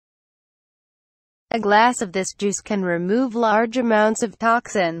A glass of this juice can remove large amounts of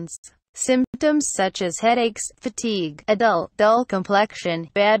toxins. Symptoms such as headaches, fatigue, a dull complexion,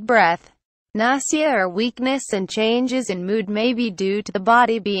 bad breath, nausea or weakness and changes in mood may be due to the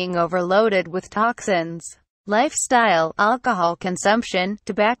body being overloaded with toxins. Lifestyle, alcohol consumption,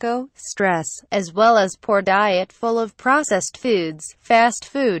 tobacco, stress, as well as poor diet full of processed foods, fast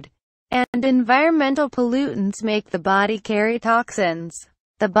food, and environmental pollutants make the body carry toxins.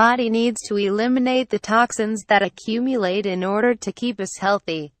 The body needs to eliminate the toxins that accumulate in order to keep us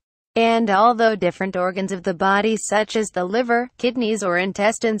healthy. And although different organs of the body such as the liver, kidneys or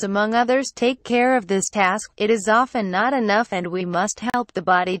intestines among others take care of this task, it is often not enough and we must help the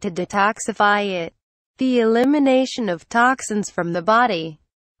body to detoxify it. The elimination of toxins from the body,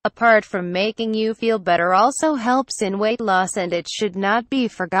 apart from making you feel better, also helps in weight loss, and it should not be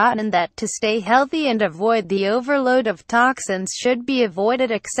forgotten that to stay healthy and avoid the overload of toxins should be avoided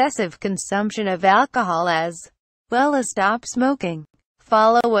excessive consumption of alcohol as well as stop smoking.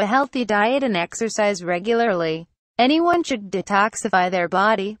 Follow a healthy diet and exercise regularly. Anyone should detoxify their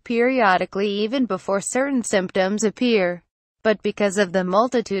body periodically even before certain symptoms appear. But because of the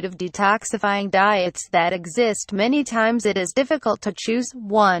multitude of detoxifying diets that exist, many times it is difficult to choose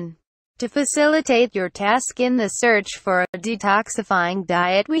one. To facilitate your task in the search for a detoxifying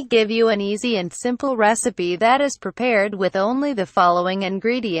diet, we give you an easy and simple recipe that is prepared with only the following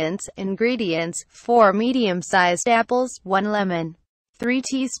ingredients. 4 medium-sized apples, 1 lemon, 3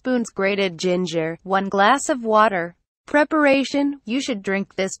 teaspoons grated ginger, 1 glass of water. Preparation: you should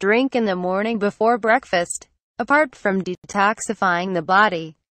drink this drink in the morning before breakfast. Apart from detoxifying the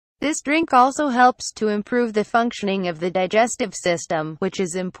body, this drink also helps to improve the functioning of the digestive system, which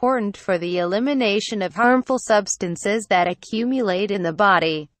is important for the elimination of harmful substances that accumulate in the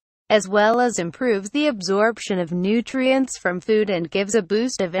body, as well as improves the absorption of nutrients from food and gives a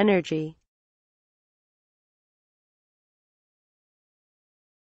boost of energy.